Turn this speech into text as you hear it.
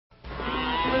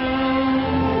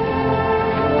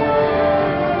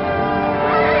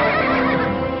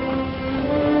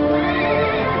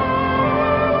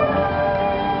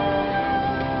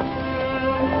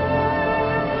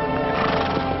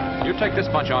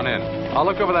punch on in. I'll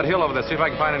look over that hill over there, see if I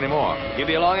can find any more. You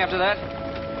be along after that?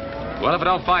 Well, if I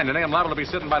don't find any, I'm liable to be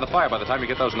sitting by the fire by the time you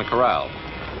get those in the corral.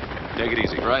 Take it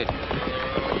easy. Right.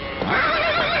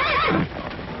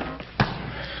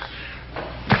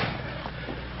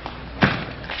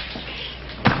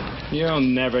 You'll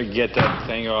never get that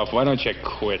thing off. Why don't you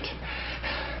quit?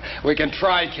 We can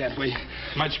try, can't we?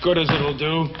 Much good as it'll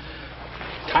do.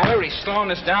 Tyler, he's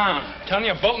slowing us down. Telling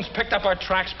you, Bolton's picked up our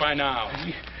tracks by now.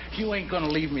 You ain't gonna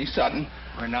leave me, Sutton.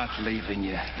 We're not leaving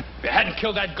you. If you hadn't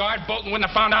killed that guard, Bolton wouldn't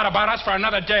have found out about us for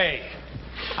another day.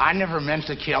 I never meant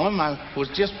to kill him. I was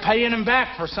just paying him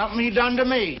back for something he done to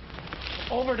me.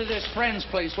 Over to this friend's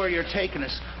place where you're taking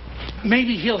us.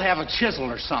 Maybe he'll have a chisel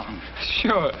or something.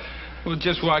 Sure. We'll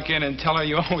just walk in and tell her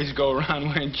you always go around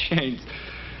wearing chains.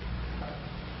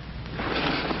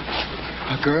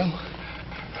 A girl?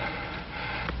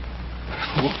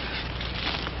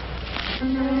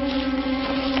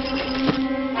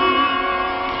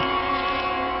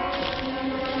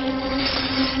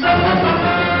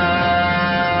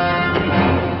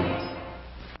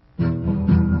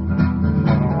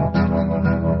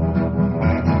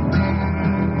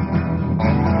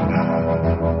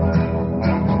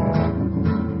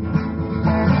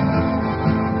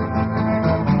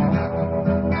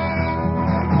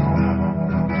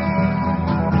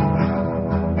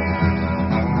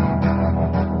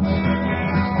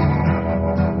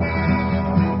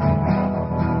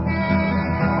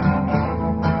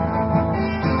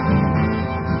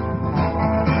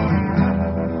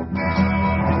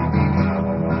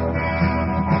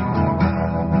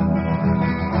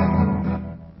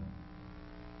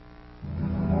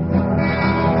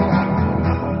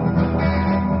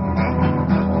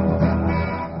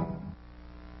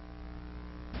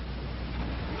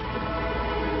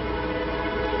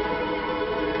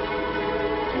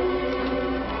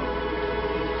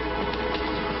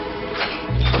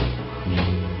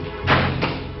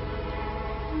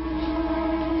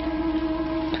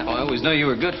 I know you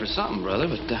were good for something, brother,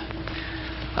 but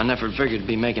I never figured to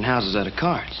be making houses out of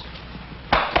cards.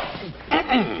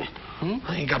 I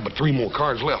ain't got but 3 more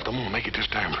cards left. I'm gonna make it this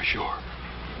time for sure.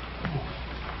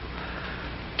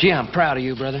 Gee, I'm proud of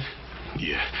you, brother.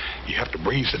 Yeah, you have to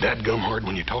breathe so dadgum hard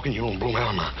when you're talking. You don't blow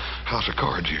out in a house of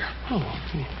cards here. Oh,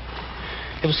 yeah,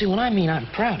 well, see, when I mean I'm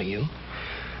proud of you,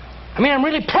 I mean I'm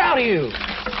really proud of you.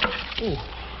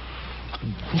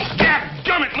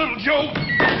 Dadgummit, little Joe!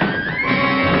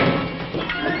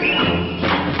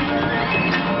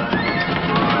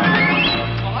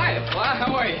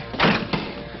 How are you?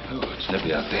 Oh, it's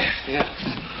nippy out there. Yeah.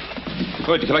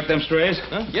 Good, did you collect them strays?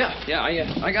 Huh? Yeah,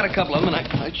 I got a couple of them, and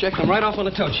I checked them right off on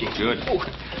the tow sheet. Good.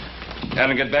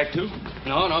 Adam get back too?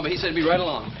 No, but he said he'd be right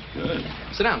along. Good.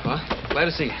 Sit down, Pa. Glad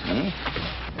to see you.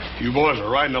 You boys are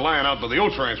riding the line out to the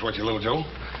oats ranch, weren't you, little Joe?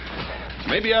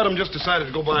 Maybe Adam just decided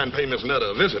to go by and pay Miss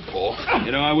Netta a visit, Paul.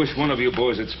 You know, I wish one of you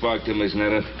boys had sparked to Miss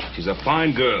Netta. She's a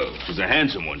fine girl. She's a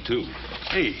handsome one, too.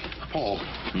 Hey, Paul.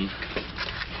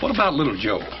 What about little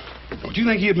Joe? Don't you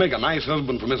think he'd make a nice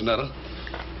husband for Miss Netta?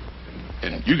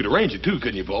 And you could arrange it, too,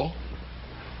 couldn't you, Paul?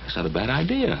 That's not a bad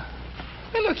idea.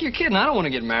 Hey, look, you're kidding. I don't want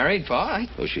to get married, Pa.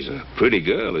 Oh, she's a pretty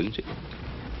girl, isn't she?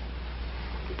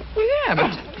 Well, yeah,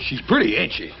 but... She's pretty,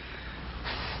 ain't she?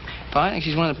 Pa, I think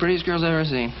she's one of the prettiest girls I've ever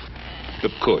seen.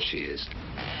 Of course she is.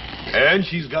 And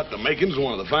she's got the makings of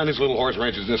one of the finest little horse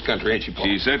ranches in this country, ain't she, Paul?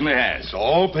 She certainly has. It's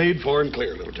all paid for and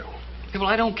clear, little Joe. Yeah, well,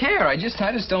 I don't care. I just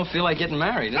don't feel like getting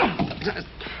married.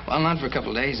 Well, not for a couple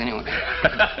of days, anyway.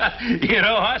 You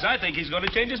know, Hoss, I think he's going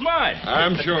to change his mind.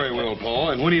 I'm sure he will,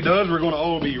 Paul. And when he does, we're going to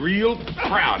all be real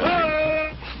proud of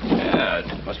him. Yeah,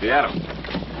 it must be Adam.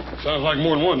 Sounds like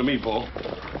more than one to me, Paul.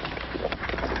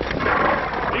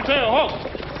 Detail, halt!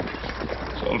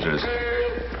 Soldiers.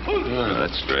 Oh,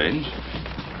 that's strange.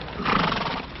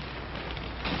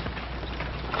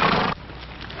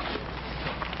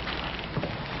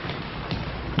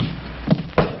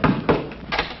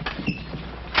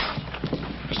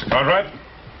 Mr. Cartwright?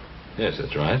 Yes,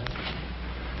 that's right.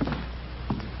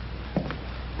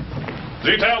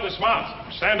 Detail,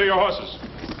 dismount. Stand to your horses.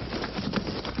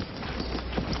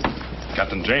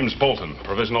 Captain James Bolton,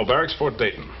 Provisional Barracks, Fort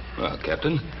Dayton. Well,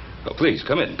 Captain. Oh, please,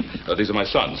 come in. These are my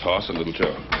sons, Hoss and Little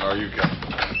Joe. How are you, Captain?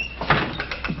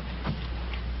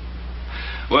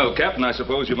 Well, Captain, I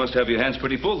suppose you must have your hands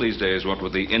pretty full these days, what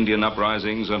with the Indian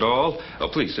uprisings and all. Oh,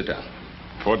 please, sit down.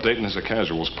 Fort Dayton is a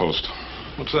casuals post.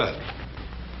 What's that?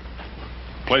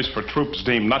 Place for troops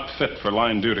deemed not fit for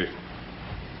line duty.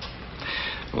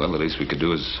 Well, the least we could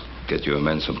do is get your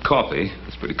men some coffee.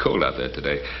 It's pretty cold out there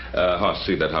today. Hoss,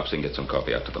 see that Hobson get some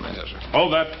coffee out to the men. Yes, sir.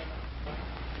 Hold that.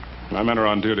 My men are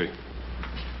on duty.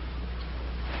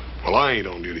 Well, I ain't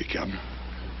on duty, Captain.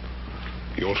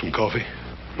 You want some coffee?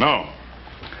 No.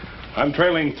 I'm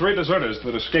trailing 3 deserters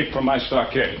that escaped from my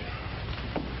stockade.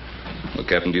 Well,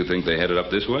 Captain, do you think they headed up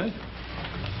this way?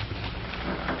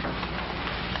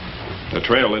 The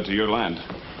trail led to your land.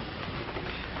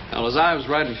 Well, as I was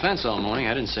riding fence all morning,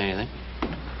 I didn't see anything.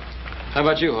 How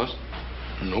about you, host?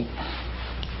 Nope.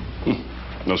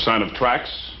 No sign of tracks,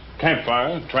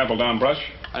 campfire, trampled down brush?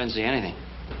 I didn't see anything.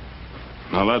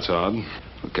 Now, that's odd.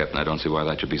 Well, Captain, I don't see why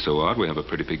that should be so odd. We have a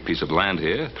pretty big piece of land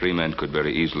here. 3 men could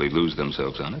very easily lose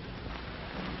themselves on it.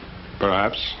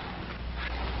 Perhaps.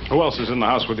 Who else is in the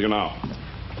house with you now?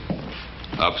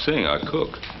 Up Singh, our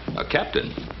cook. Our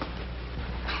captain.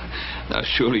 Now,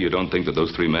 surely you don't think that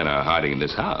those 3 men are hiding in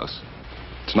this house?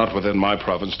 It's not within my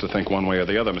province to think one way or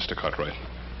the other, Mr. Cartwright.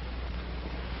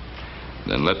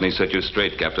 Then let me set you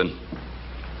straight, Captain.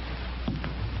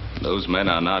 Those men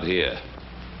are not here.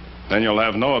 Then you'll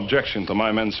have no objection to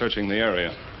my men searching the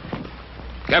area.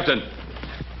 Captain!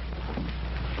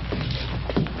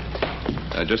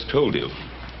 I just told you.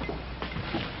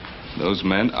 Those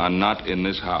men are not in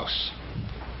this house.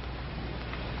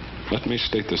 Let me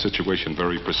state the situation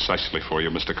very precisely for you,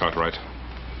 Mr. Cartwright.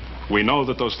 We know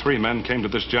that those 3 men came to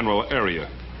this general area.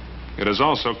 It is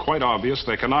also quite obvious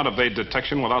they cannot evade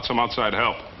detection without some outside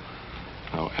help.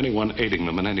 Now, anyone aiding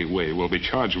them in any way will be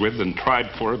charged with and tried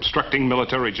for obstructing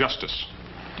military justice.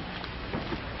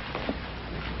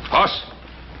 Hoss,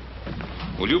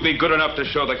 will you be good enough to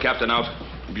show the captain out?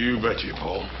 You betcha,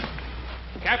 Paul.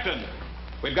 Captain,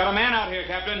 we've got a man out here,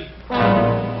 Captain.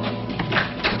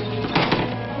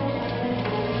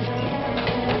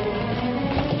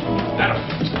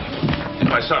 Adam,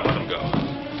 my son, let him go.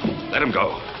 Let him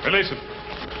go. Release him.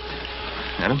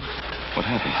 Adam, what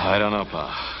happened? I don't know,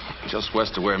 Pa. Just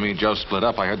west of where me and Joe split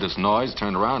up, I heard this noise,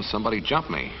 turned around, somebody jumped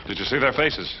me. Did you see their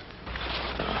faces?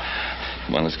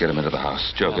 Come on, let's get him into the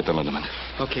house. Joe, get the liniment.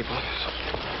 Okay, Paul.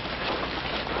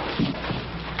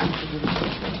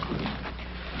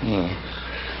 Well,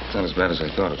 it's not as bad as I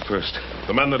thought at first.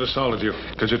 The men that assaulted you.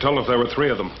 Could you tell if there were 3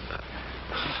 of them?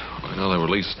 I know there were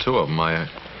at least 2 of them.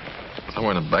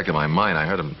 Somewhere in the back of my mind, I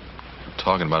heard them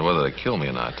talking about whether to kill me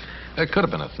or not. There could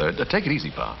have been a 3rd. Take it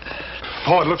easy, Pa.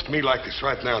 Paul, it looks to me like it's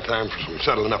right now time for some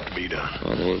settling up to be done.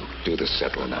 Well, we'll do the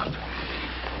settling up.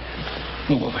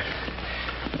 Move over.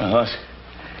 Now, Hoss,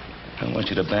 I want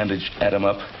you to bandage Adam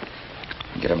up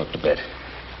and get him up to bed.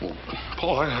 Well,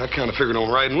 Paul, I kind of figured on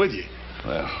riding with you.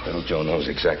 Well, little Joe knows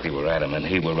exactly where Adam and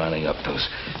he were rounding up those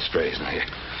strays. Now, here.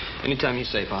 Anytime you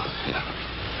say, Pa. Yeah.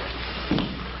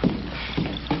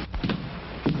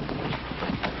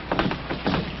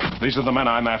 These are the men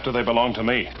I'm after. They belong to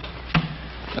me.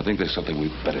 I think there's something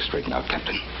we'd better straighten out,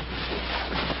 Captain.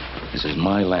 This is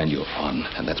my land you're on,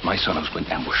 and that's my son who's been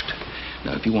ambushed.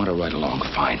 Now, if you want to ride along,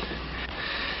 fine.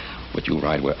 But you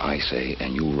ride where I say,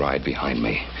 and you ride behind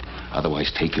me.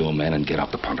 Otherwise, take your men and get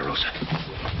out the Ponderosa.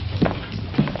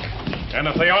 And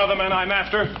if they are the men I'm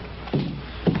after?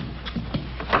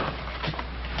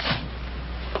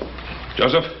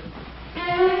 Joseph?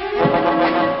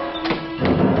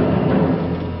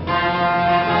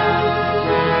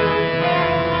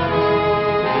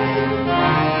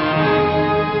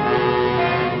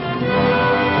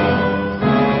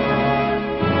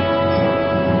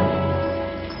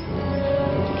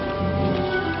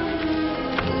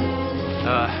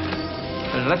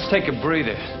 Let's take a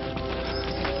breather.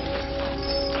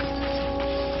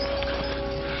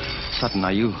 Sutton,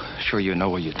 are you sure you know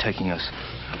where you're taking us?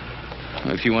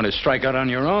 If you want to strike out on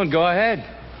your own, go ahead.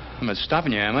 I'm not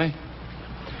stopping you, am I?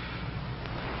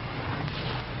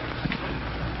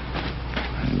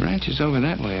 The ranch is over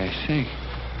that way, I think.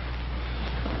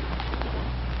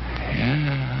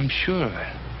 Yeah, I'm sure of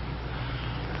it.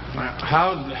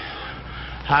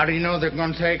 How do you know they're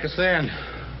going to take us in?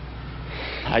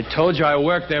 I told you I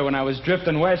worked there when I was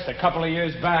drifting west a couple of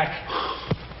years back.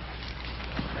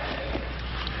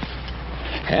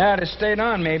 Yeah, I'd have stayed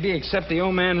on, maybe, except the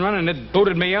old man running it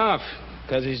booted me off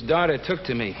because his daughter took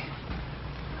to me.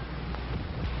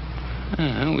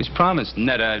 I always promised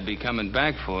Netta I'd be coming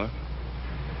back for her.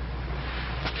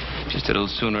 Just a little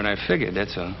sooner than I figured,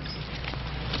 that's all.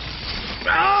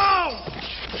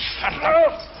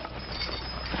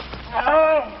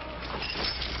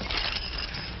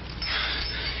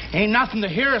 Ain't nothing to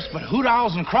hear us but hoot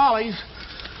owls and crawlies.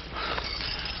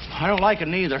 I don't like it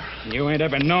neither. You ain't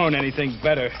ever known anything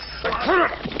better.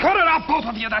 Cut it out, both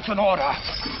of you. That's an order.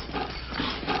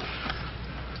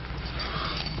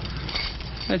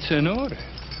 That's an order.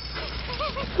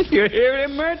 You hear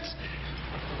him, Mertz?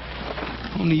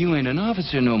 Only you ain't an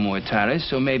officer no more, Tyler,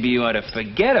 so maybe you ought to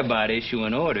forget about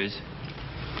issuing orders.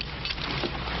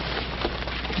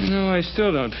 You know, I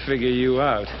still don't figure you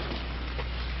out.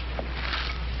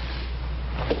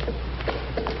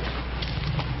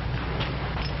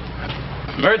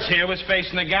 Mertz here was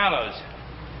facing the gallows.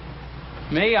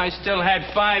 Me, I still had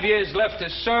 5 years left to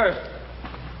serve.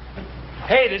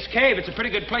 Hey, this cave, it's a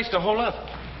pretty good place to hole up.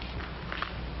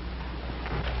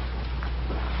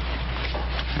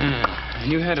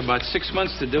 You had about 6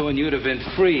 months to do and you'd have been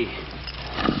free.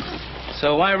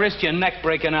 So why risk your neck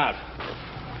breaking out?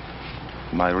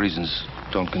 My reasons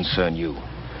don't concern you.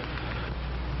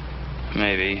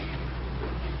 Maybe.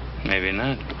 Maybe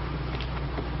not.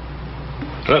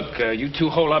 Look, you two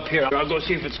hole up here. I'll go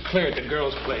see if it's clear at the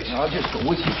girl's place. I'll just go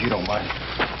with you if you don't mind.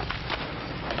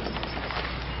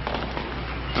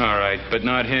 All right, but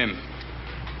not him.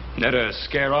 That'll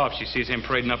scare off. She sees him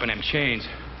parading up in them chains.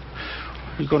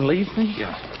 You gonna leave me?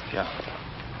 Yeah.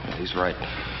 He's right.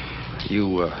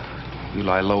 You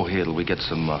lie low here till we get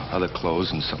some other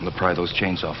clothes and something to pry those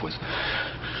chains off with.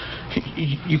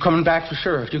 You coming back for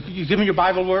sure? You give me your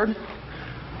Bible word?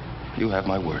 You have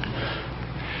my word.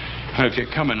 Well, if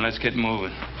you're coming, let's get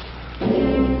moving.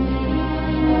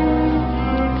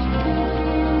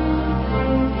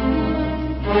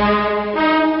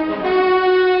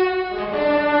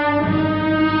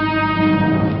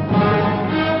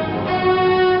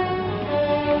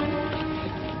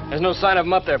 There's no sign of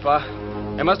them up there, Pa.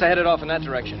 They must have headed off in that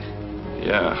direction.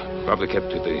 Yeah, probably kept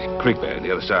to the creek there on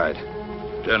the other side.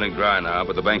 Turning dry now,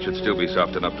 but the bank should still be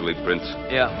soft enough to leave prints.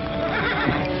 Yeah.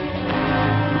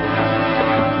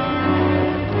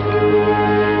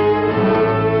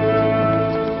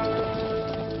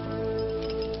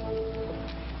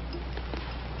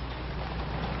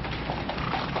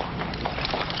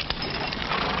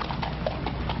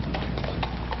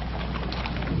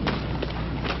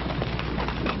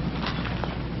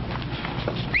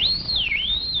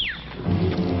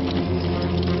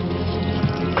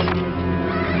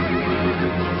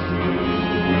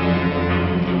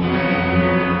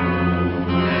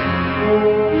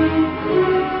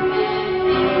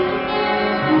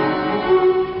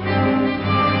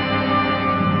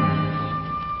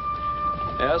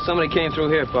 Somebody came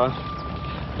through here, Pa.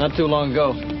 Not too long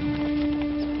ago.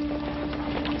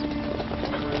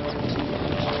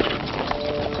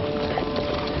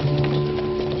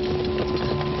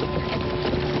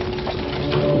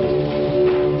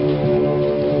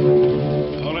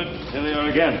 Hold it. Here they are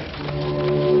again.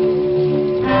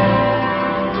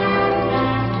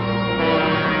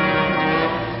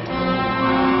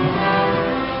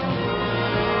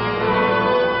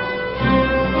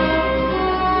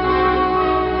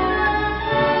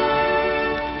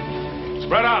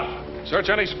 Spread out. Search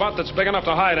any spot that's big enough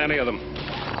to hide any of them.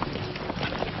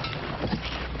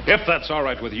 If that's all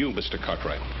right with you, Mr.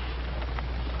 Cartwright.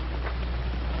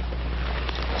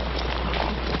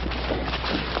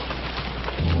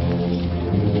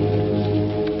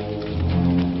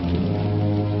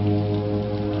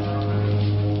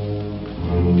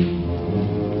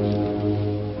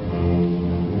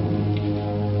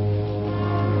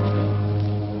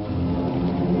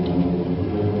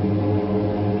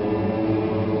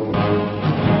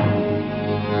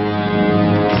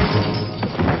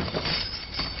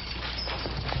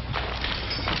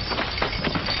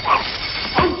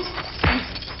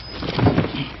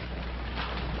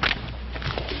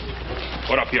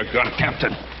 Put up your gun,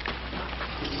 Captain.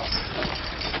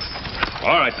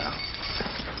 All right, now.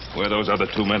 Where are those other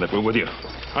 2 men that were with you?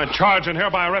 I charge and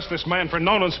hereby arrest this man for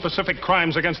known and specific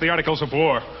crimes against the Articles of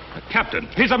War. Captain,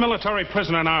 he's a military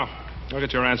prisoner now. I'll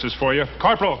get your answers for you.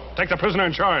 Corporal, take the prisoner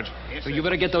in charge. Yes, well, you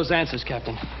better get those answers,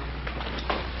 Captain.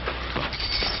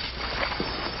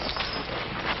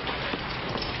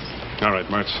 All right,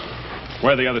 Mertz.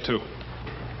 Where are the other 2?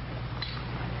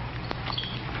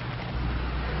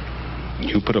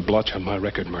 You put a blotch on my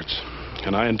record, Mertz,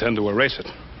 and I intend to erase it.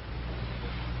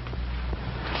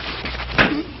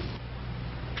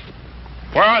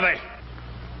 Where are they?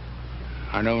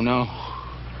 I don't know.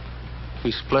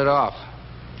 We split off.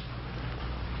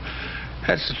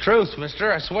 That's the truth,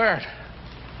 mister. I swear it.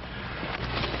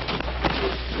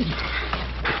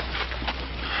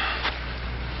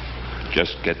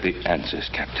 Just get the answers,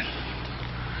 Captain.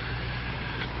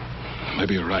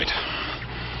 Maybe you're right.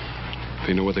 If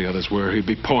he knew where the others were, he'd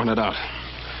be pouring it out.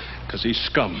 Because he's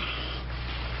scum.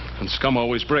 And scum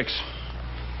always breaks.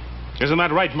 Isn't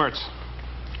that right, Mertz?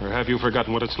 Or have you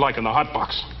forgotten what it's like in the hot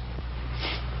box?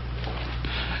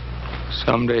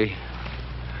 Someday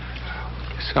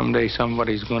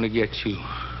somebody's going to get you,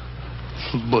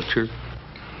 butcher.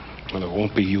 Well, it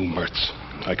won't be you, Mertz.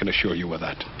 I can assure you of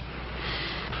that.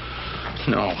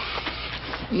 No.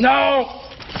 No!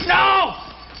 No!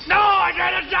 No! I I'd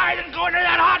rather die than go into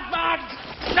that hot bath!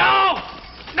 No!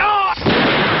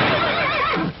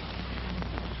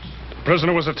 The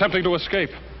prisoner was attempting to escape.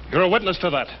 You're a witness to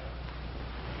that.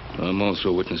 I'm also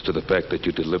a witness to the fact that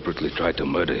you deliberately tried to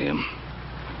murder him.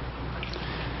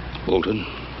 Bolton,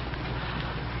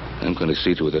 I'm going to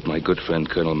see to it that my good friend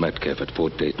Colonel Metcalf at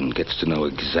Fort Dayton gets to know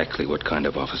exactly what kind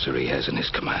of officer he has in his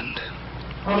command.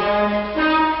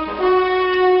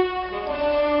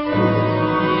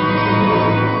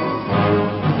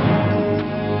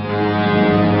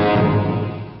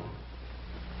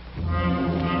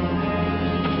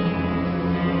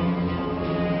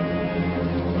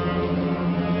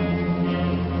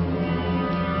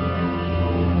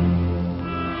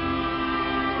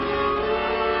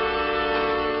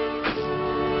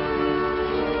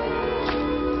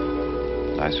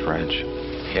 Nice ranch.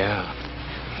 Yeah.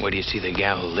 Where do you see the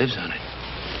gal who lives on it?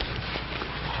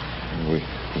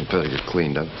 We better get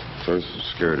cleaned up. First,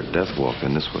 scared to death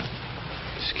walking this way.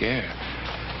 Scared?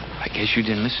 I guess you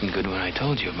didn't listen good when I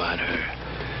told you about her.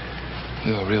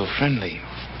 We were real friendly,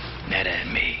 Netta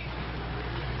and me.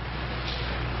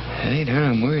 It ain't her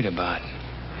I'm worried about.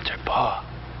 It's her pa.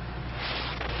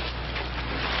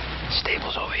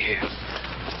 Stable's over here.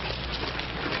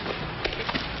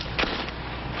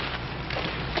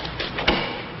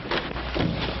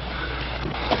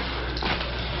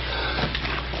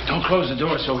 Don't close the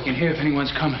door so we can hear if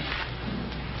anyone's coming.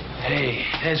 Hey,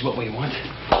 there's what we want.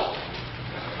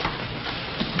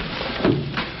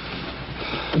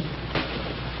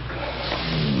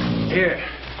 Here,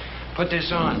 put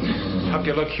this on. Help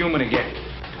you look human again.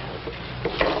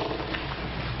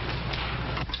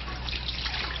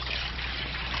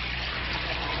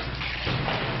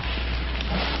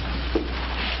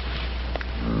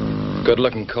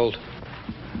 Good-looking colt.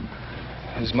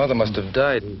 His mother must have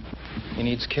died. He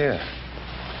needs care.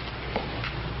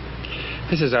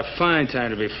 This is a fine time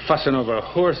to be fussing over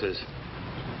horses.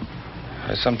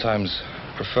 I sometimes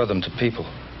prefer them to people.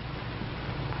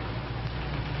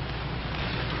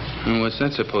 And what's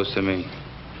that supposed to mean?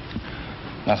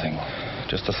 Nothing.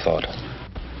 Just a thought.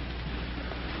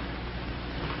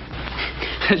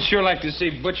 I'd sure like to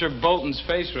see Butcher Bolton's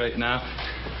face right now.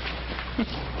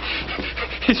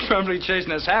 He's probably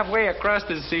chasing us halfway across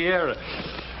the Sierra.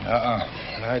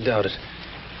 I doubt it.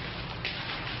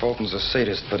 Bolton's a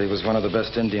sadist, but he was one of the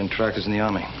best Indian trackers in the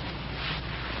Army.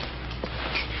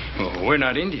 Oh, we're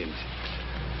not Indians.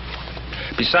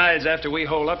 Besides, after we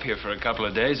hole up here for a couple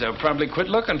of days, they'll probably quit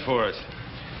looking for us.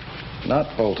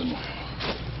 Not Bolton.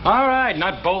 All right,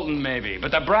 not Bolton, maybe,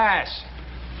 but the brass.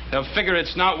 They'll figure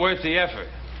it's not worth the effort.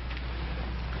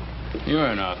 You're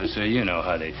an officer. You know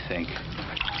how they think.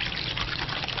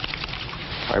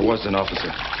 I was an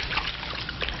officer.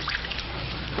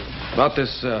 About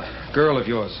this girl of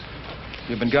yours.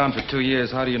 You've been gone for 2 years.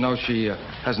 How do you know she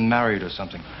hasn't married or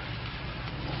something?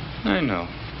 I know.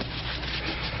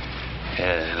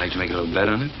 I'd like to make a little bet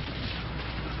on it.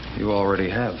 You already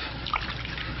have.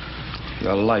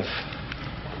 Your life.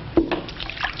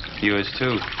 Yours,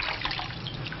 too.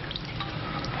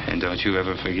 And don't you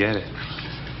ever forget it.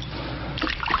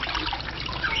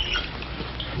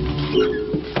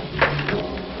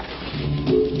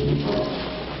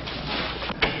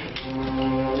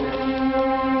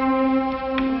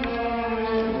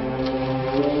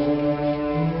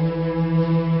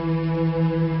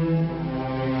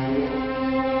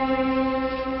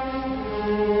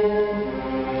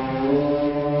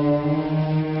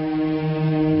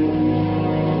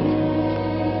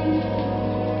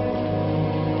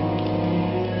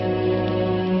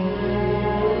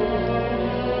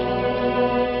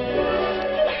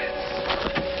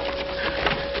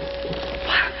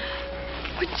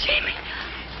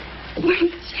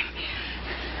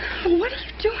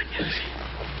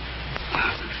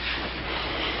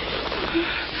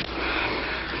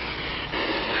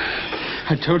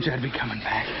 I told you I'd be coming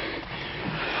back.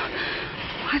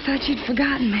 I thought you'd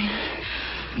forgotten me.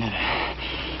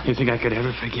 Netta, you think I could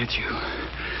ever forget you?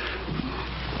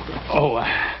 Oh,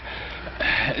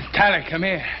 Tyler, come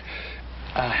here.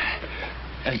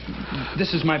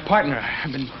 This is my partner.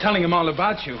 I've been telling him all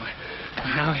about you.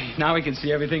 Now he can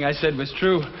see everything I said was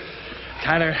true.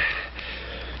 Tyler,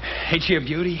 ain't she a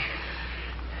beauty?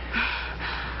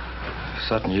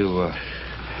 Sutton, you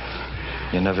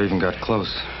never even got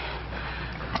close.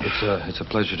 It's a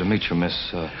pleasure to meet you, Miss.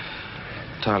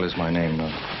 Tyler's my name.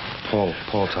 Paul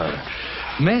Tyler.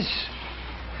 Miss?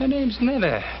 Her name's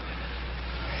Netta.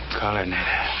 Call her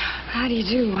Netta. How do you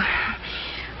do?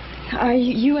 Are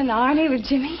you in the Army with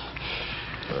Jimmy?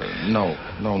 No,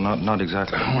 not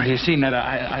exactly. Well, you see, Netta,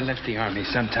 I left the Army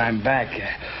some time back.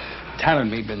 Tyler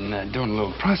and me been doing a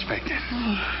little prospecting.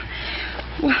 Oh.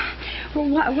 Well,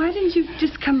 why didn't you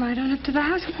just come right on up to the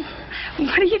house?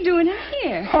 What are you doing in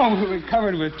here? Oh, we were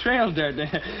covered with trail dirt.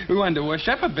 We wanted to wash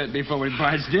up a bit before we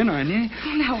barged in on you.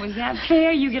 Oh, now, was that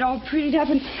fair? You get all prettied up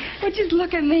and... Well, just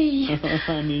look at me. Oh,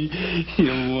 honey,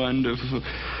 you're wonderful.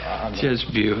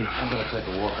 Just beautiful. I'm going to take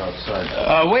a walk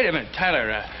outside. Wait a minute,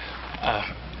 Tyler.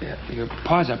 Your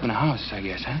pa's up in the house, I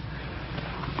guess, huh?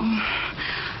 Oh,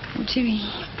 well, Jimmy,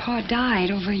 Pa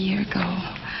died over a year ago.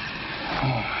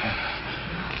 Oh,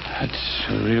 that's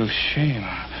a real shame.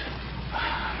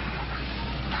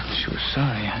 I'm sure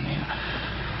sorry, honey.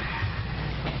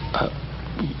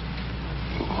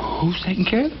 Who's taking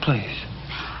care of the place?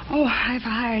 Oh, I have a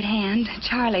hired hand,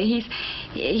 Charlie.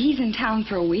 He's in town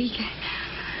for a week.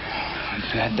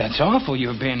 That's awful,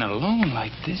 you're being alone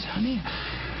like this, honey.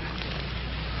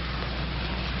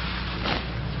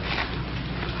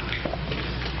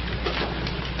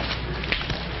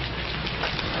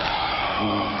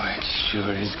 Oh, it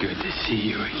sure is good to see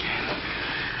you again.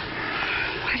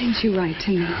 Why didn't you write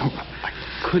to me? Oh, I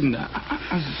couldn't.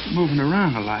 I was moving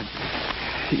around a lot.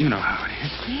 You know how it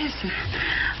is. Yes,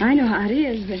 I know how it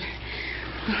is, but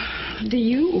do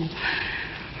you?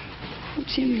 Oh,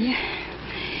 Jimmy,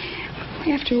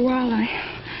 after a while,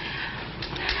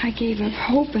 I gave up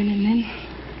hoping, and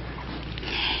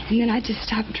then I just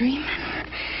stopped dreaming.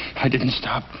 I didn't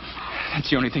stop. That's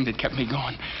the only thing that kept me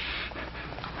going.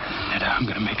 And I'm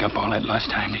going to make up all that lost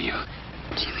time to you.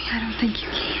 Jimmy, I don't think you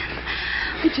can.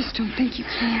 I just don't think you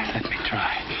can. Let me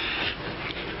try.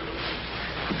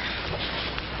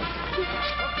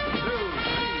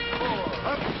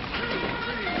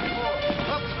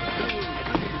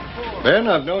 Ben,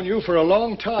 I've known you for a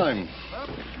long time.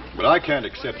 But I can't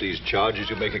accept these charges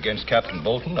you make against Captain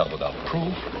Bolton, not without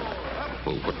proof.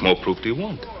 Well, what more proof do you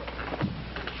want?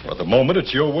 For the moment,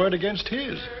 it's your word against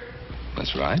his.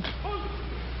 That's right.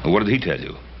 And what did he tell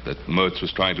you? That Mertz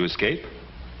was trying to escape?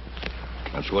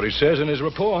 That's what he says in his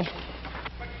report.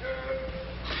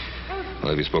 Well,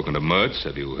 have you spoken to Mertz?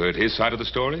 Have you heard his side of the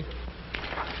story?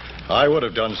 I would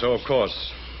have done so, of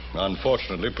course.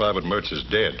 Unfortunately, Private Mertz is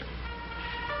dead.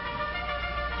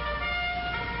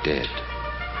 Dead?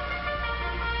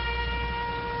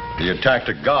 He attacked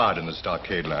a guard in the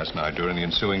stockade last night. During the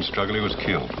ensuing struggle, he was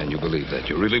killed. And you believe that?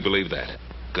 You really believe that?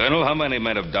 Colonel, how many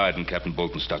men have died in Captain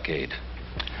Bolton's stockade?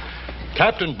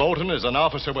 Captain Bolton is an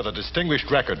officer with a distinguished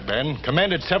record, Ben.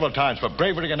 Commended several times for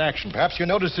bravery in action. Perhaps you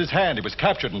noticed his hand. He was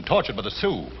captured and tortured by the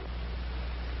Sioux.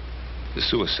 The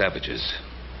Sioux are savages.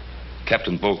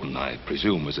 Captain Bolton, I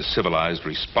presume, was a civilized,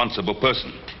 responsible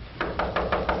person.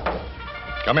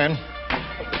 Come in.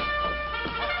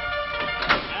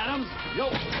 Adams? Yo.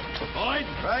 Boyd?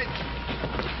 Right.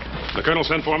 The colonel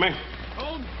sent for me?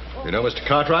 You know Mr.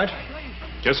 Cartwright?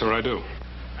 Yes, sir, I do.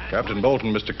 Captain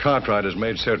Bolton, Mr. Cartwright has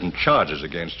made certain charges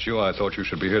against you. I thought you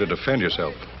should be here to defend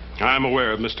yourself. I'm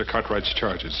aware of Mr. Cartwright's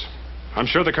charges. I'm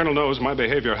sure the colonel knows my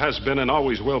behavior has been and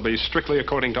always will be strictly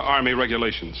according to Army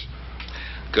regulations.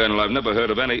 Colonel, I've never heard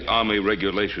of any Army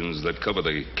regulations that cover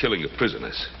the killing of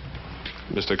prisoners.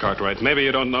 Mr. Cartwright, maybe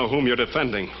you don't know whom you're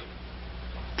defending.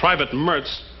 Private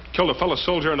Mertz killed a fellow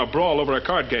soldier in a brawl over a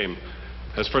card game.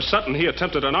 As for Sutton, he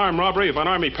attempted an armed robbery of an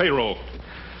Army payroll.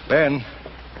 Ben,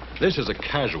 this is a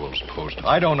casuals post.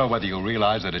 I don't know whether you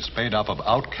realize that it's made up of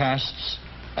outcasts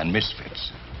and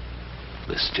misfits.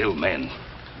 They're still men.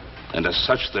 And as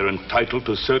such, they're entitled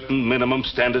to certain minimum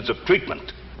standards of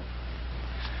treatment.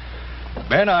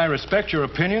 Ben, I respect your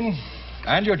opinion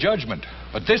and your judgment,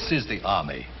 but this is the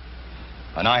Army,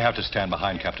 and I have to stand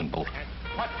behind Captain Bolton.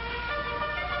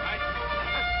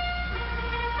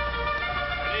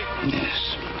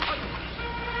 Yes.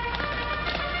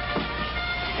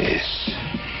 Yes.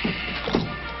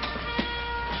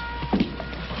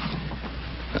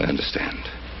 I understand.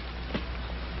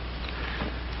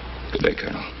 Good day,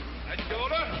 Colonel.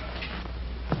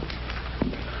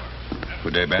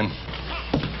 Good day, Ben.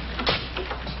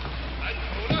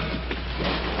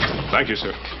 Thank you,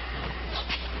 sir.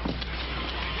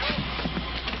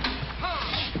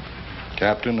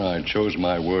 Captain, I chose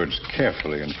my words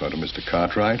carefully in front of Mr.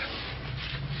 Cartwright.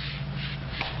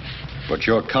 But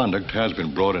your conduct has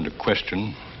been brought into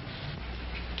question.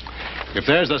 If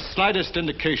there's the slightest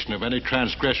indication of any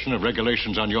transgression of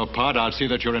regulations on your part, I'll see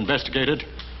that you're investigated.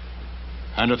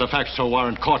 And if the facts so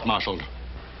warrant, court-martialed.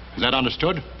 Is that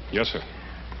understood? Yes, sir.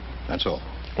 That's all.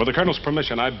 With the colonel's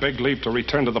permission, I beg leave to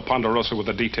return to the Ponderosa with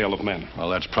a detail of men. Well,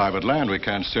 that's private land. We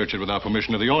can't search it without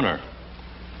permission of the owner.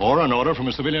 Or an order from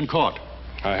a civilian court.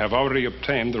 I have already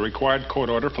obtained the required court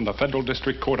order from the Federal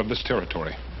District Court of this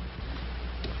territory.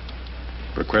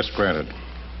 Request granted.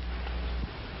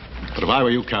 But if I were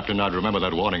you, Captain, I'd remember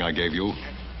that warning I gave you.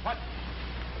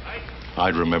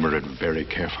 I'd remember it very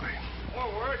carefully.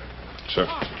 Forward. Sir.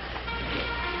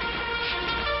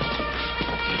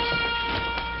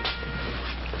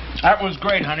 That was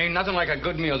great, honey. Nothing like a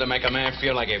good meal to make a man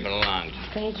feel like he belonged.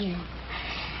 Thank you.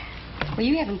 Well,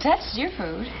 you haven't touched your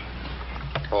food.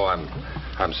 Oh,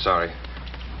 I'm sorry.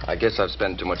 I guess I've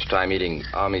spent too much time eating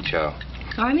army chow.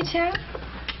 Army chow?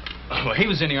 Well, he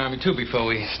was in the Army, too, before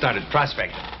we started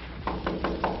prospecting.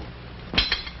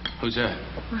 Who's that?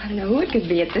 Well, I don't know who it could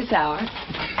be at this hour.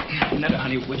 Netta,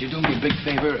 honey, would you do me a big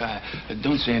favor?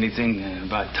 Don't say anything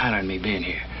about Tyler and me being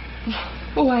here.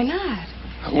 Well, why not?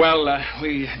 Well,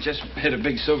 we just hit a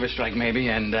big silver strike, maybe,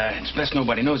 and it's best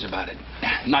nobody knows about it.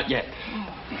 Not yet.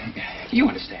 Oh. You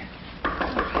understand.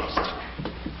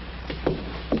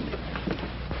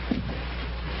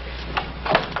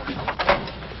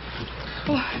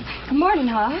 Well, good morning,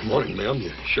 Hoss. Morning, ma'am.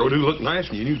 You sure do look nice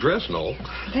in your new dress and all.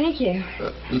 Thank you.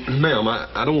 Ma'am,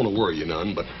 I don't want to worry you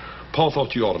none, but Paul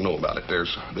thought you ought to know about it.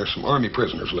 There's some Army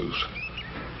prisoners loose.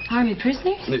 Army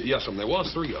prisoners? Yes, there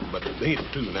was 3 of them, but they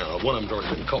ain't 2 now. One of them's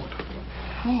already been caught.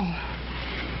 Oh.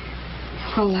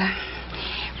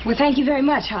 Well, thank you very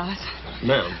much, Hoss.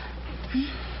 Ma'am,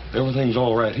 everything's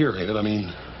all right here, ain't it? I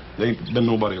mean, there ain't been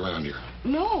nobody around here.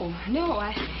 No.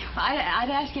 I'd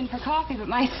ask him for coffee, but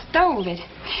my stove,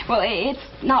 it's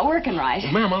not working right.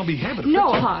 Well, ma'am, I'll be happy to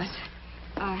No, fix it. Hoss.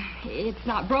 It's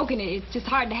not broken. It's just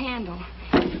hard to handle.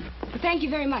 But thank you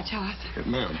very much, Hoss.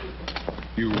 Ma'am,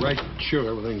 you right sure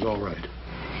everything's all right?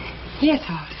 Yes,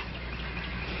 Hoss.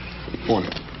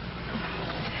 Morning.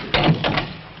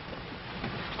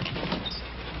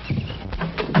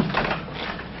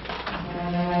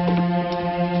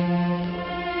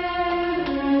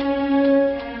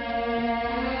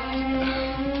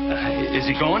 Is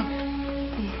he going?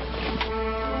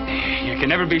 You can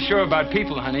never be sure about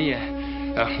people, honey.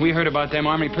 We heard about them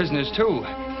Army prisoners, too.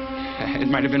 It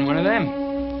might have been one of them.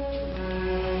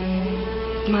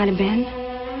 Might have been.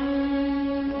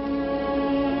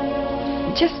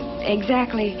 Just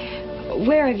exactly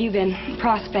where have you been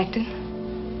prospecting?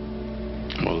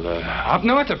 Well, up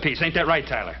north a piece. Ain't that right,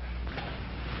 Tyler?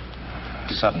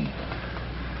 Sudden.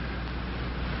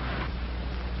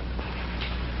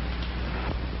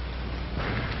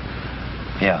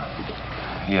 Yeah,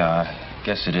 I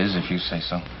guess it is if you say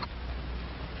so.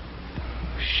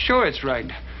 Sure it's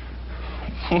right.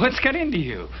 What's got into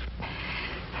you?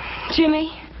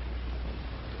 Jimmy?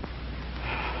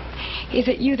 Is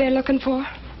it you they're looking for?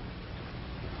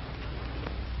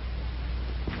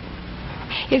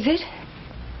 Is it?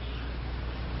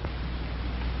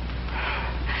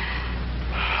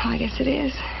 I guess it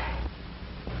is.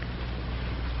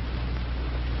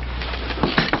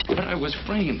 But I was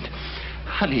framed.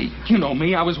 Honey, you know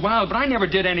me. I was wild, but I never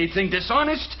did anything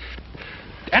dishonest.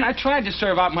 And I tried to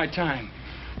serve out my time.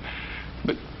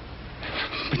 But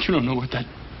you don't know what that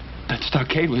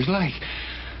stockade was like.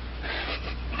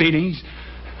 Beatings,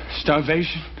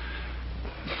 starvation.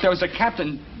 There was a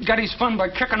captain got his fun by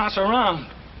kicking us around.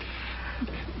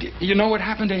 You know what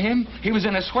happened to him? He was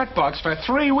in a sweatbox for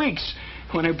 3 weeks.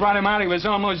 When they brought him out, he was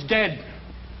almost dead.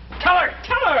 Tell her!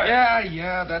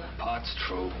 Yeah, that part's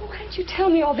true. Why didn't you tell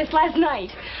me all this last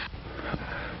night?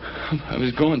 I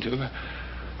was going to.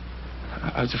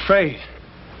 I was afraid.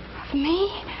 Of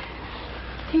me?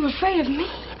 You were afraid of me?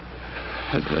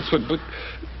 That's what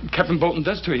Captain Bolton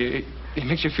does to you. He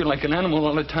makes you feel like an animal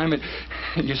all the time, and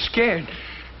you're scared.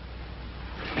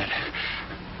 Netta,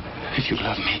 if you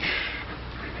love me,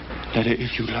 Netta,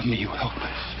 if you love me, you help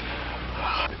us.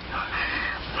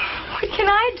 What can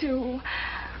I do?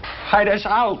 Hide us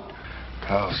out.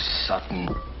 Oh, Sutton.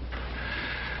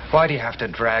 Why do you have to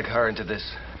drag her into this?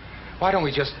 Why don't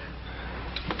we just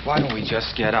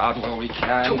get out while we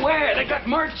can? To where? They got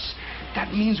Mertz.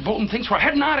 That means Bolton thinks we're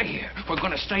heading out of here. We're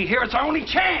going to stay here. It's our only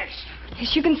chance.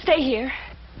 Yes, you can stay here.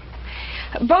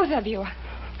 Both of you.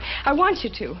 I want you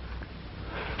to.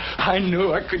 I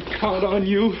knew I could count on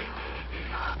you.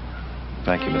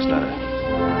 Thank you, Miss Netta.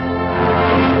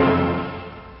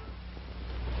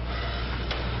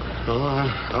 Well,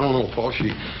 I don't know, Paul.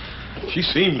 She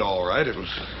seemed all right. It was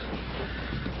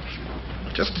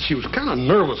just that she was kind of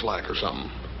nervous like or something.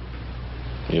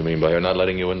 You mean by her not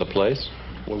letting you in the place?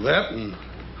 Well, that and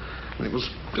it was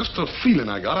just a feeling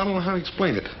I got. I don't know how to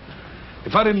explain it.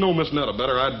 If I didn't know Miss Netta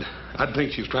better, I'd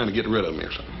think she was trying to get rid of me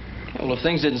or something. Well, if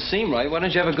things didn't seem right, why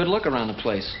don't you have a good look around the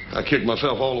place? I kicked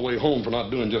myself all the way home for not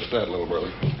doing just that, little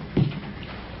brother.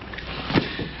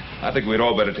 I think we'd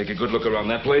all better take a good look around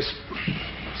that place.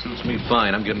 Suits me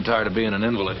fine. I'm getting tired of being an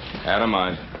invalid. I don't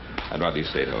mind. I'd rather you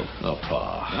stayed home. Oh,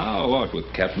 Pa. Now, what,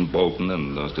 with Captain Bolton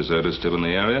and those deserters still in the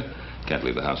area? Can't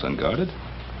leave the house unguarded.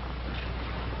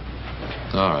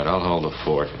 All right, I'll hold the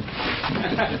fort.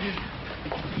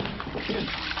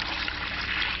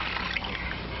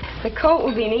 The coat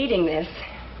will be needing this.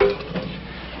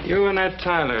 You and that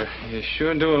Tyler, you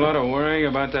sure do a lot of worrying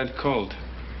about that colt.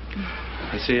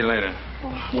 I'll see you later.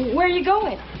 Where are you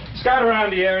going? Scout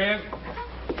around the area.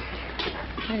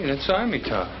 Hey, that's Army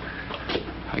talk.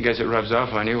 I guess it rubs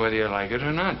off on you whether you like it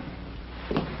or not.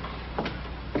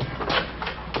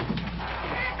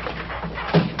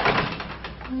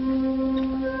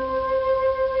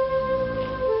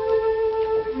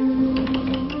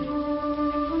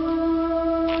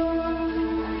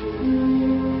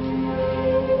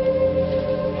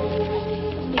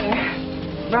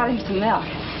 Brought him some milk.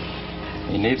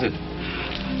 He needs it.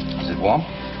 Is it warm?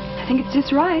 I think it's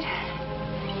just right.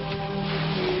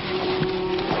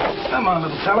 Come on,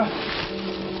 little fella.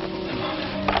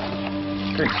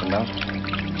 Drink some milk.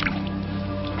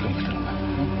 Drink some.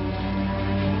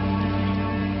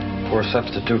 Poor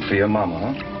substitute for your mama,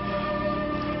 huh?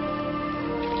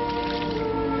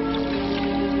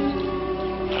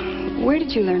 Where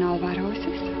did you learn all about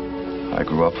horses? I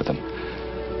grew up with them.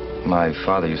 My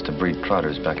father used to breed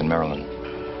trotters back in Maryland.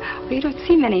 Well, you don't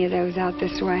see many of those out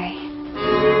this way.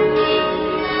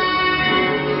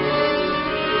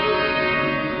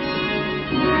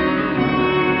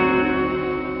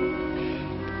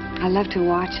 I love to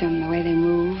watch them, the way they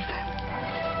move.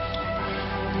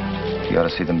 You ought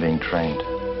to see them being trained.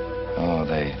 Oh,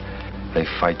 they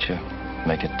fight you,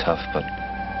 make it tough, but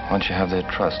once you have their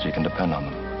trust, you can depend on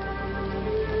them.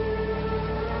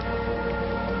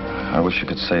 I wish you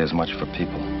could say as much for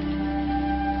people.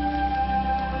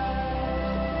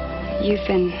 You've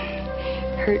been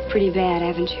hurt pretty bad,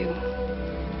 haven't you?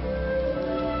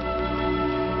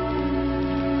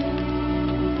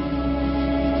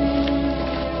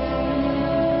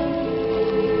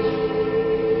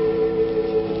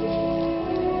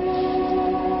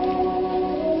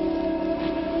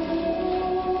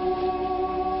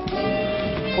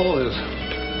 Paul, there's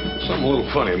something a little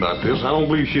funny about this. I don't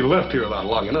believe she left here without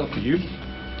locking up, do you?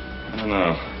 I don't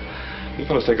know. You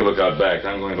fellas take a look out back.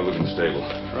 I'm going to look in the stable.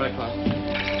 Right, Pop.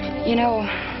 You know,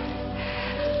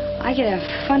 I get a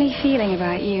funny feeling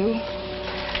about you.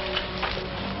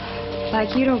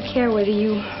 Like you don't care whether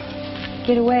you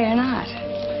get away or not.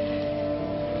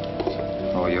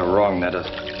 Oh, you're wrong, Netta.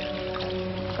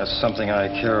 That's something I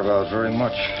care about very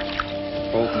much.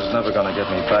 Bolton's never gonna get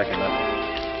me back in that.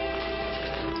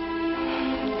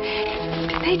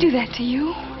 Did they do that to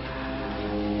you?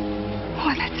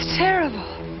 Oh, that's terrible.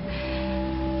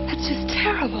 That's just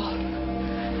terrible.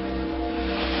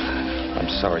 I'm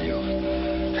sorry you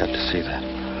had to see that.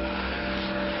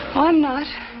 Oh, I'm not.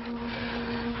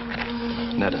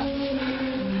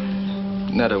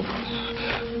 Netta,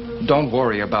 don't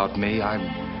worry about me.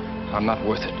 I'm not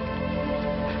worth it.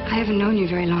 I haven't known you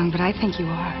very long, but I think you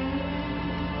are.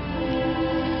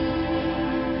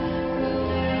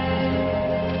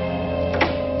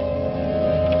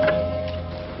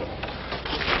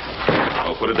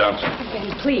 Oh, put it down, son.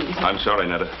 Ben, please. I'm sorry,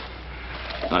 Netta.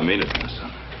 I mean it, my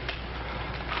son.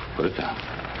 Put it down.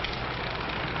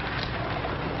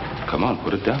 Come on,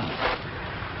 put it down.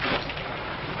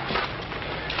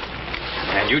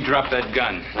 And you drop that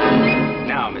gun.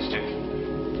 Now, mister.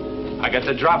 I got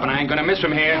the drop and I ain't gonna miss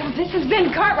from here. Oh, this is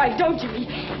Ben Cartwright, don't you?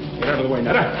 Get out of the way,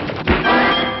 Netta.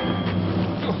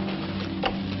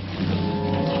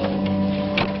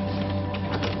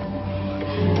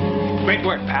 Great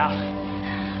work, pal.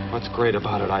 What's great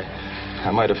about it? I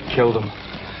might have killed him.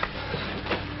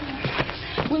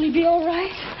 Will he be all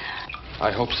right?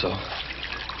 I hope so.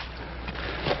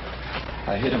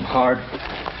 I hit him hard.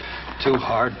 Too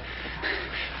hard.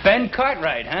 Ben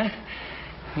Cartwright, huh?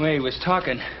 The way he was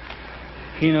talking,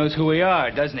 he knows who we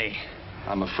are, doesn't he?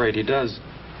 I'm afraid he does.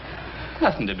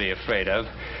 Nothing to be afraid of.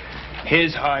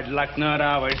 His hard luck, not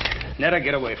ours. Netta,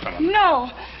 get away from him.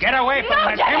 No. Get away from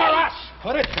him. Daddy. Him or us.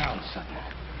 Put it down, son.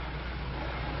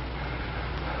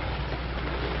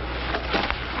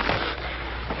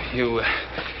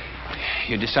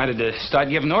 You decided to start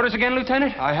giving orders again,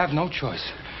 Lieutenant? I have no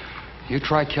choice. You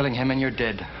try killing him and you're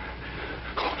dead.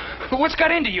 What's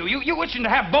got into you? You wishing to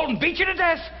have Bolton beat you to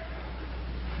death?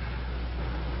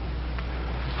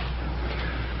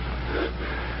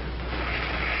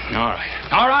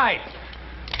 All right.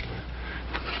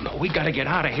 But we gotta get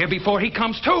out of here before he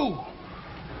comes to.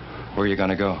 Where are you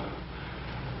gonna go?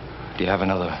 Do you have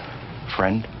another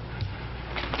friend?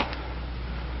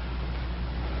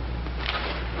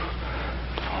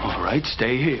 All right,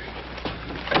 stay here.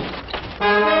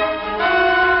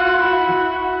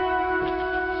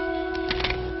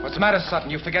 What's the matter, Sutton?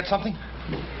 You forget something?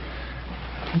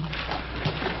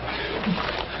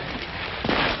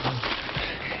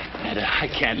 Netta, I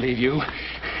can't leave you.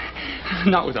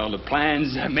 Not with all the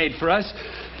plans made for us.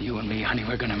 You and me, honey,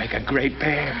 we're going to make a great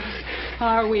pair.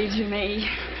 Are we, Jimmy?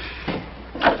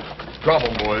 Drop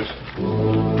 'em, boys.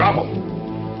 Drop 'em.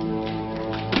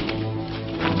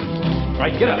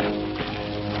 Right, get up.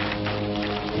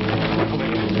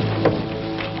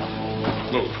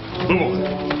 Move. Move.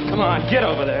 Come on, get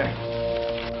over there.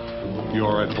 You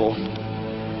all right, Paul?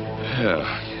 Yeah,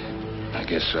 I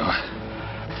guess so.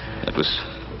 That was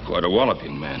quite a wallop,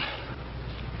 young man.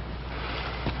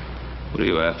 What are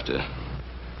you after?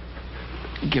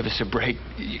 Give us a break.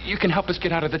 You can help us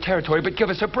get out of the territory, but give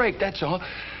us a break, that's all.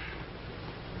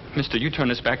 Mister, you turn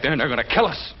us back there and they're going to kill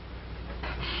us.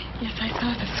 Yes, I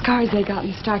saw the scars they got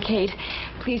in the stockade.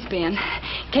 Please, Ben,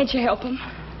 can't you help them?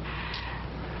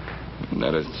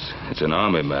 That it's an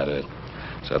army matter.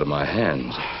 It's out of my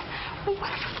hands. Well,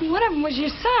 what if one of them was your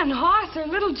son, Hoss, or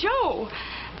little Joe?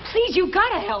 Please, you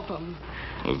gotta help them.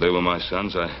 If they were my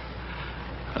sons, I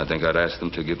think I'd ask them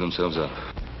to give themselves up.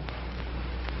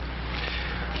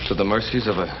 To the mercies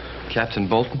of a Captain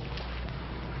Bolton?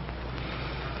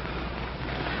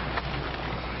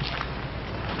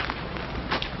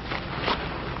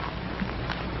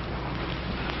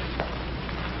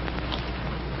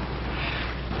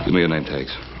 Give me your name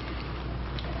tags.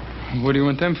 What do you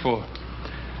want them for?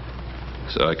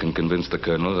 So I can convince the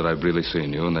colonel that I've really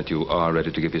seen you and that you are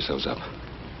ready to give yourselves up.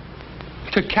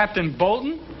 To Captain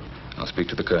Bolton? I'll speak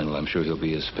to the colonel. I'm sure he'll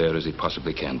be as fair as he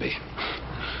possibly can be.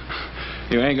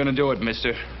 You ain't gonna do it,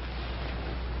 mister.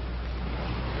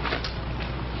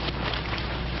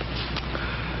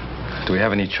 Do we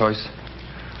have any choice?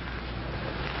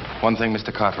 One thing,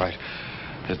 Mr. Cartwright.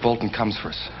 If Bolton comes for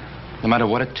us, no matter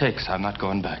what it takes, I'm not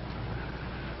going back.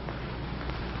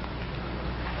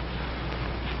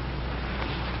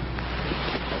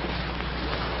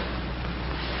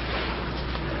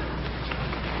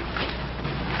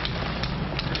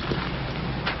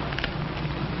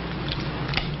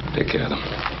 Take care of them.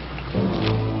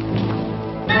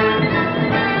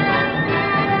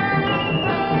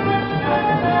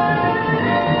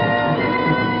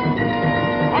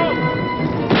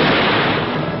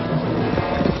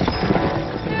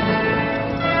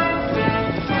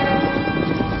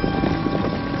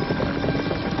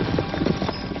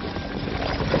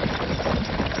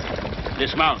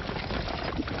 Dismount.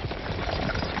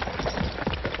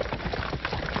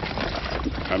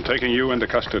 I'm taking you into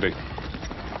custody.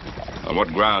 On what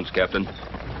grounds, Captain?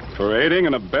 For aiding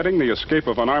and abetting the escape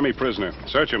of an army prisoner.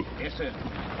 Search him. Yes, sir.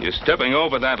 You're stepping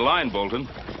over that line, Bolton.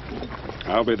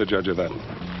 I'll be the judge of that.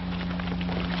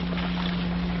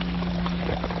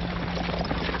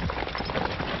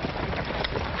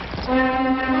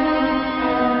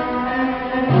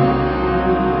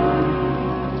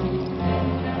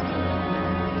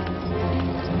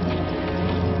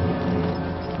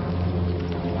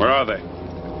 Where are they?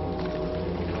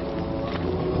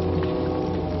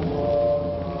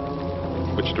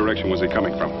 Which direction was he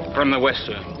coming from? From the west,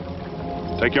 sir.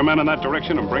 Take your men in that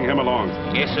direction and bring him along.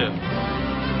 Yes, sir.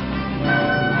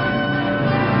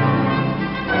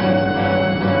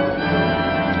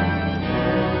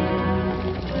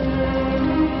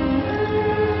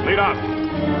 Lead off.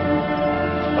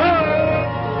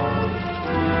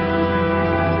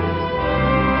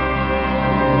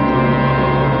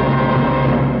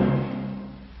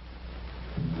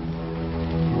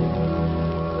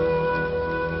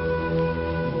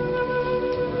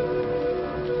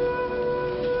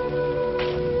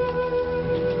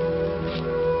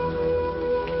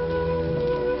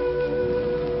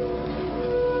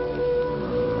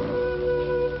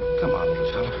 Come on,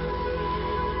 little fella.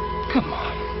 Come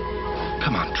on.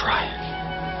 Come on, try it.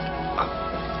 Up.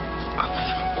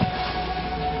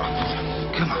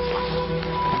 Come on.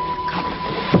 Come on.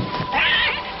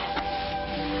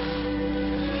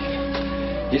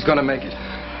 He's gonna make it.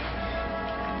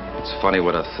 It's funny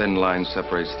what a thin line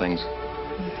separates things.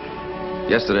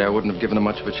 Yesterday, I wouldn't have given him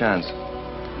much of a chance.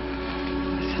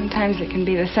 Sometimes it can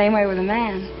be the same way with a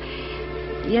man.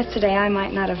 Yesterday, I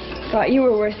might not have thought you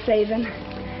were worth saving.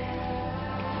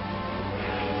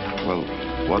 Well,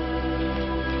 what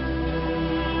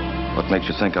makes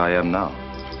you think I am now?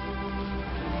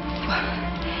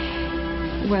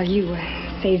 Well, you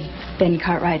saved Ben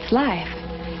Cartwright's life.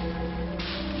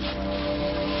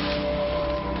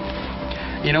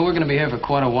 You know, we're going to be here for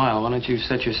quite a while. Why don't you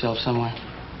set yourself somewhere?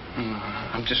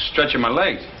 I'm just stretching my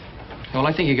legs. Well,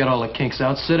 I think you got all the kinks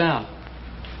out. Sit down.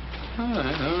 All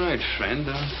right, friend.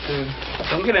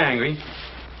 Don't get angry.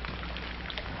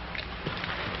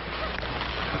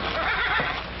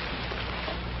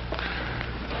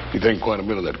 You think quite a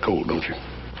bit of that cold, don't you?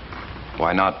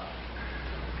 Why not?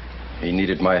 He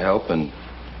needed my help, and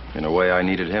in a way, I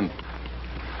needed him.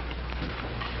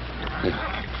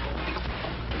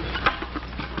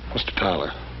 Mr.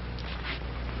 Tyler,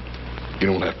 you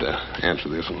don't have to answer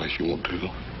this unless you want to.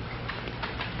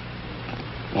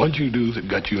 What'd you do that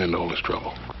got you into all this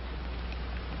trouble?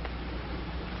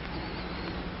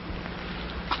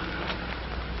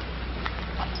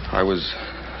 I was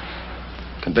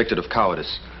convicted of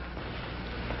cowardice.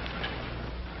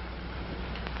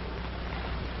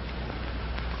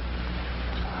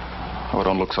 Oh,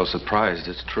 don't look so surprised.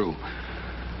 It's true.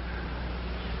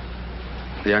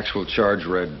 The actual charge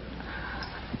read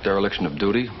dereliction of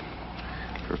duty,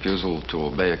 refusal to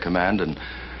obey a command, and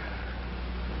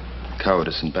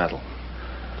cowardice in battle.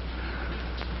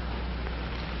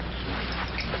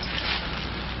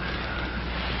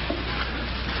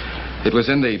 It was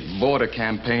in the border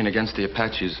campaign against the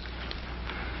Apaches.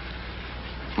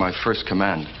 My first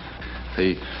command.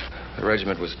 The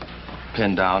regiment was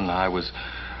pinned down, and I was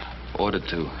ordered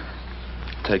to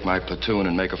take my platoon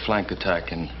and make a flank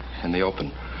attack in the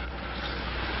open.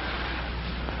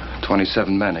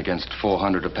 27 men against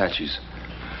 400 Apaches.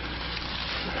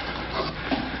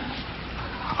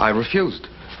 I refused.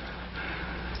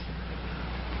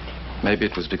 Maybe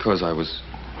it was because I was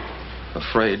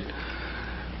afraid.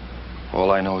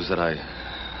 All I know is that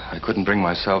I couldn't bring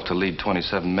myself to lead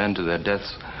 27 men to their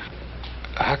deaths.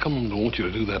 How come they want you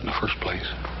to do that in the first place?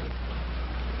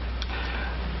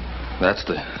 That's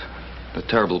the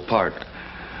terrible part.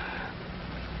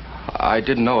 I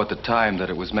didn't know at the time that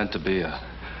it was meant to be a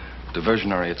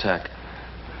diversionary attack.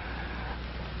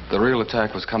 The real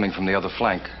attack was coming from the other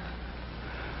flank.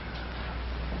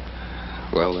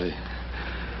 Well,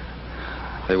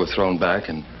 they were thrown back,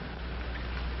 and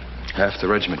half the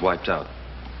regiment wiped out.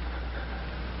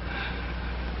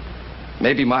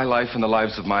 Maybe my life and the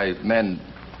lives of my men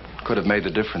could have made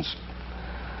the difference.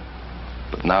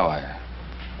 But now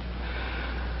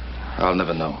I'll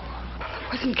never know.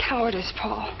 It wasn't cowardice,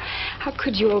 Paul. How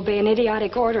could you obey an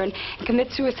idiotic order and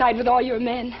commit suicide with all your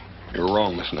men? You're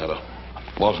wrong, Miss Netta.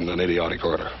 It wasn't an idiotic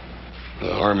order.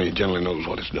 The Army generally knows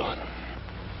what it's done.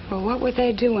 Well, what were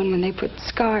they doing when they put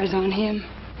scars on him?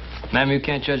 Ma'am, you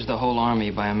can't judge the whole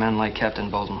Army by a man like Captain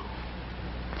Bolton.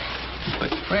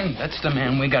 But, friend, that's the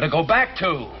man we gotta go back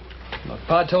to. Look,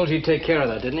 Pa told you he'd take care of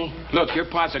that, didn't he? Look, your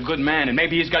Pa's a good man, and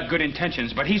maybe he's got good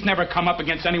intentions, but he's never come up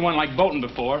against anyone like Bolton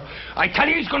before. I tell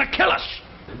you, he's gonna kill us.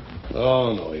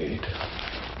 Oh, no, he ain't.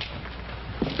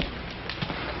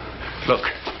 Look,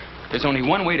 there's only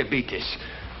one way to beat this.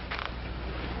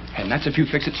 And that's if you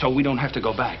fix it so we don't have to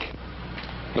go back.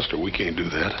 Mister, we can't do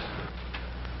that.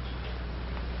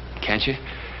 Can't you?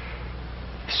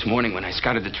 This morning when I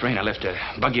scouted the train, I left a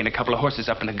buggy and a couple of horses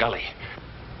up in the gully.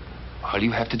 All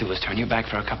you have to do is turn your back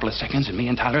for a couple of seconds, and me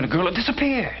and Tyler and the girl will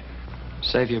disappear.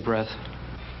 Save your breath.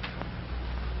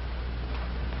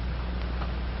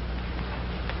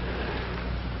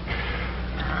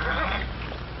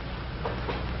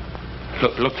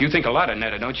 Look, you think a lot of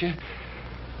Netta, don't you?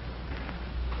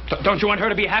 Don't you want her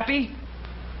to be happy?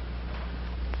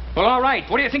 Well, all right.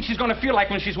 What do you think she's going to feel like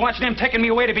when she's watching them taking me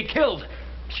away to be killed?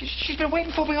 She's been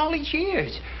waiting for me all these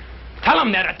years. Tell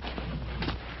him, Netta.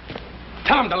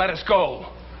 Tell him to let us go.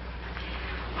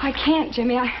 I can't,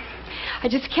 Jimmy. I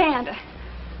just can't.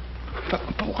 But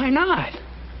why not?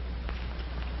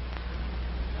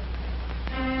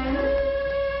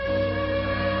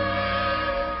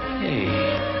 Hey.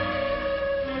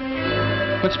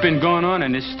 What's been going on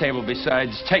in this stable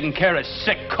besides taking care of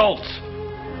sick colts?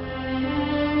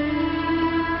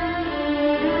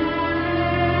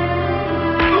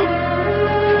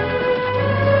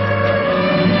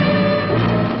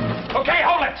 Okay,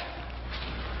 hold it!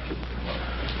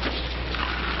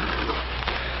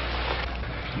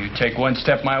 You take one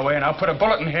step my way and I'll put a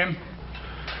bullet in him.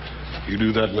 You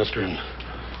do that, mister, and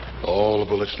all the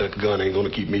bullets in that gun ain't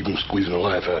gonna keep me from squeezing the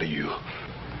life out of you.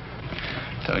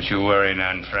 Don't you worry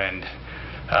none, friend.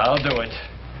 I'll do it.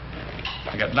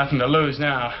 I got nothing to lose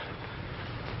now.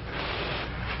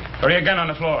 Throw your gun on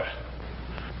the floor.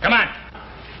 Come on.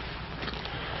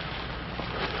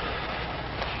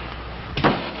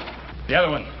 The other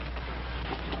one.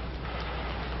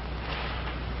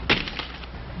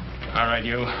 All right,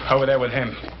 you. Over there with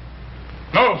him.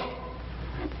 Move!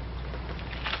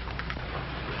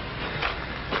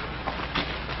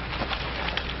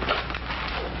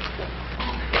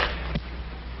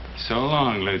 So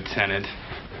long, Lieutenant.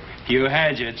 You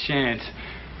had your chance.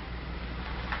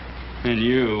 And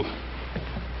you're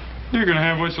gonna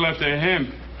have what's left of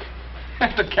him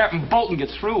after Captain Bolton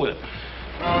gets through with him.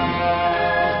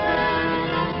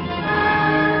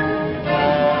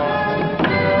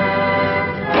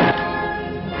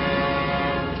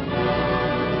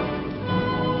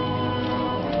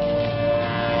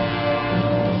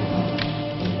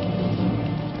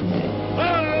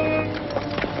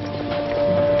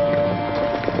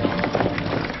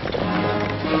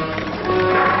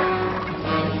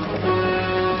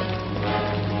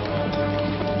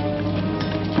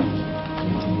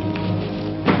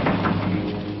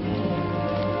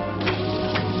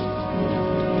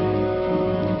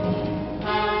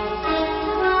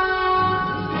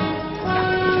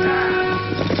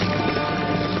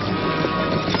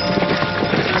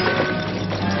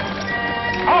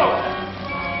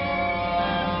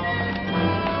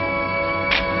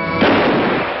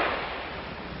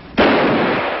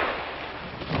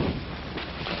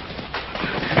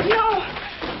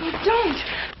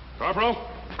 Corporal,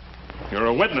 you're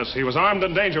a witness. He was armed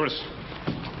and dangerous.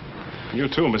 You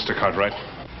too, Mr. Cartwright.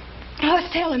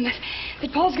 Let's tell him that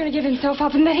Paul's going to give himself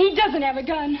up and that he doesn't have a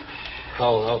gun.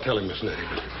 I'll tell him, Miss Nettie,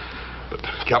 but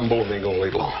Captain Bolton ain't gonna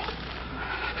wait long.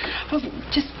 Well,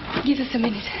 just give us a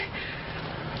minute.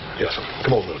 Yes, sir.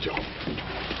 Come on, little Joe.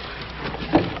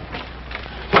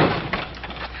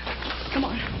 Come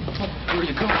on. Where are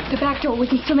you going? The back door. We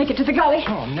can still make it to the gully.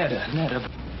 Oh, Netta.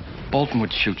 Bolton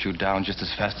would shoot you down just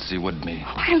as fast as he would me.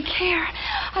 Oh, I don't care.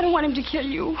 I don't want him to kill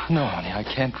you. No, honey, I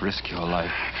can't risk your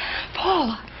life.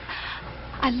 Paul,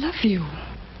 I love you.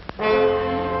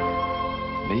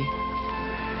 Me?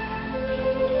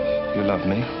 You love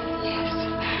me? Yes.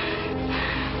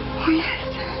 Oh, yes.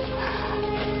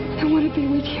 I want to be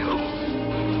with you.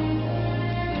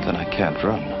 Then I can't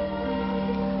run.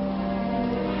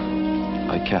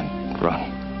 I can't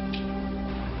run.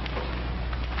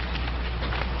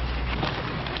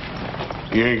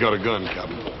 You ain't got a gun,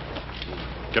 Captain.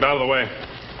 Get out of the way.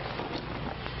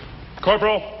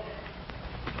 Corporal,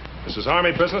 this is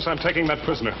Army business. I'm taking that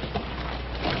prisoner.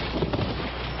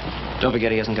 Don't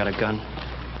forget he hasn't got a gun.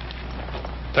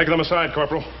 Take them aside,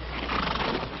 Corporal.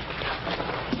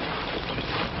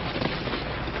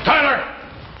 Tyler!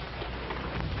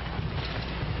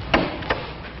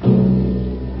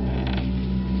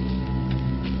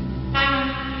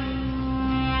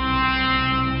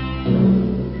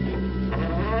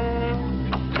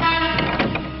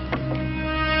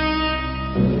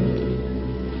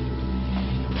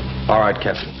 All right,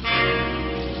 Captain.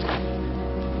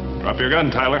 Drop your gun,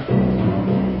 Tyler.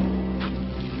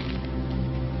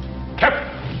 Captain!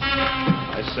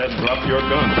 I said drop your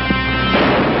gun.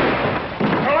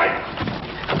 All right!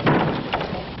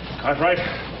 Cartwright,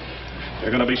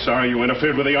 you're going to be sorry you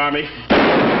interfered with the Army.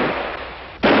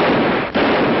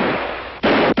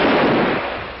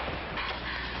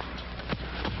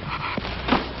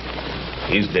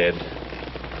 He's dead.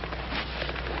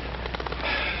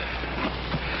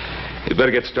 You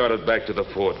better get started back to the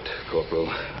fort, Corporal.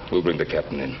 We'll bring the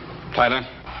captain in. Tyler?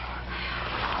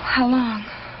 How long?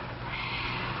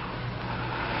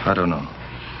 I don't know.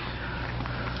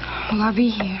 Well, I'll be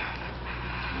here.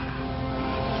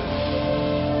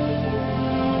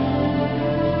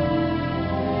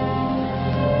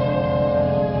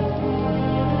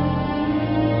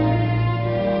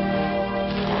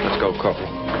 Let's go,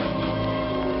 Corporal.